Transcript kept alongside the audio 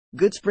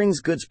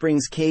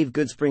Goodsprings Cave,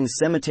 Goodsprings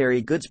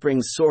Cemetery,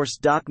 Goodsprings Source,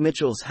 Doc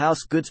Mitchell's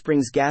House,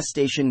 Goodsprings Gas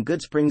Station,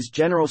 Goodsprings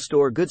General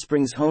Store,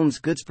 Goodsprings Homes,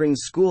 Goodsprings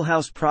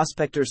Schoolhouse,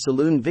 Prospector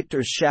Saloon,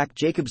 Victor's Shack,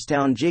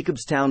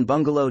 Jacobstown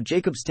Bungalow,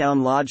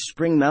 Jacobstown Lodge,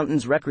 Spring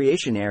Mountains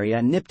Recreation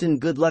Area, Nipton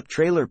Good Luck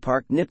Trailer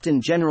Park,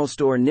 Nipton General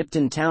Store,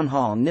 Nipton Town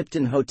Hall,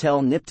 Nipton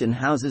Hotel, Nipton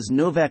Houses,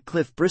 Novak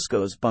Cliff,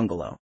 Briscoe's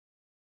Bungalow,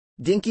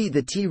 Dinky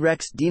the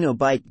T-Rex, Dino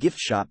Bite Gift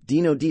Shop,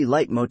 Dino D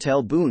Light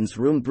Motel, Boone's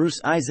Room, Bruce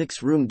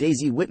Isaac's Room,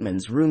 Daisy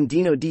Whitman's Room,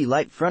 Dino D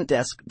Light Front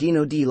Desk,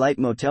 Dino D Light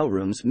Motel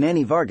Rooms,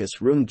 Manny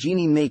Vargas Room,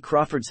 Jeannie Mae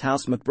Crawford's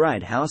House,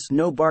 McBride House,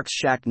 No Barks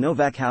Shack,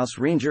 Novak House,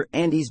 Ranger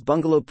Andy's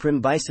Bungalow,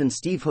 Prim Bison,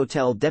 Steve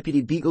Hotel,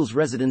 Deputy Beagle's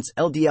Residence,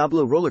 El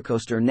Diablo Roller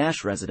Coaster,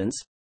 Nash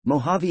Residence,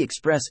 Mojave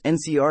Express,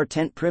 NCR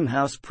Tent, Prim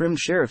House, Prim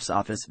Sheriff's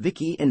Office,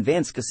 Vicky and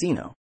Vance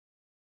Casino.